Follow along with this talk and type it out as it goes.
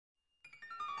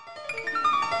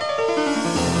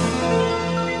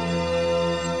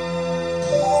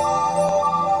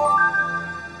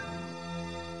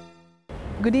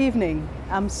Good evening.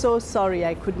 I'm so sorry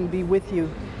I couldn't be with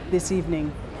you this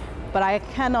evening, but I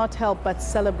cannot help but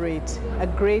celebrate a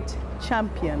great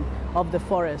champion of the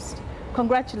forest.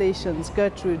 Congratulations,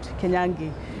 Gertrude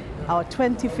Kenyangi, our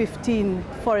 2015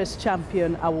 Forest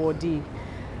Champion awardee.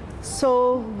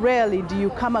 So rarely do you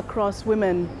come across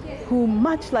women who,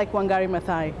 much like Wangari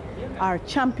Mathai, are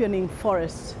championing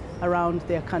forests around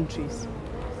their countries.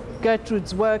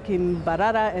 Gertrude's work in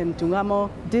Barara and Tungamo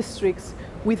districts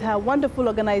with her wonderful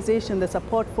organization, the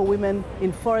Support for Women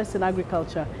in Forest and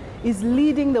Agriculture, is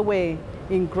leading the way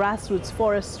in grassroots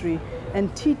forestry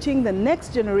and teaching the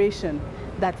next generation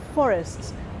that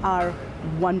forests are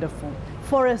wonderful.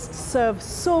 Forests serve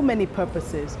so many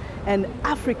purposes, and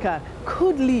Africa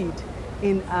could lead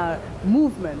in a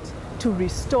movement to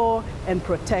restore and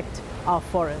protect our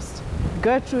forests.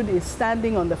 Gertrude is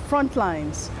standing on the front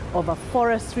lines of a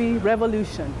forestry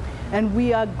revolution, and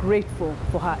we are grateful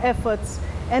for her efforts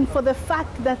and for the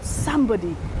fact that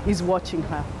somebody is watching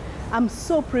her. I'm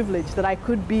so privileged that I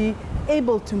could be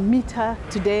able to meet her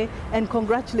today and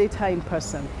congratulate her in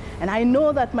person. And I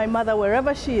know that my mother,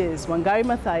 wherever she is, Wangari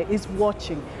Mathai, is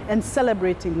watching and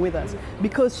celebrating with us,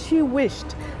 because she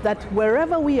wished that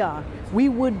wherever we are, we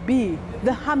would be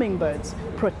the hummingbirds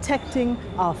protecting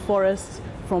our forests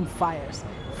from fires.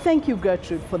 Thank you,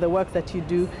 Gertrude, for the work that you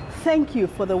do. Thank you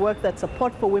for the work that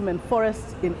Support for Women,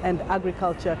 Forests and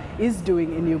Agriculture is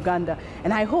doing in Uganda.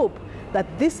 And I hope that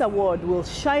this award will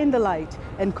shine the light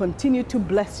and continue to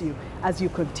bless you as you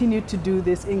continue to do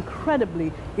this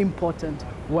incredibly important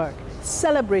work.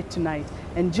 Celebrate tonight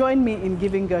and join me in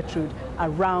giving Gertrude a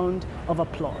round of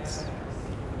applause.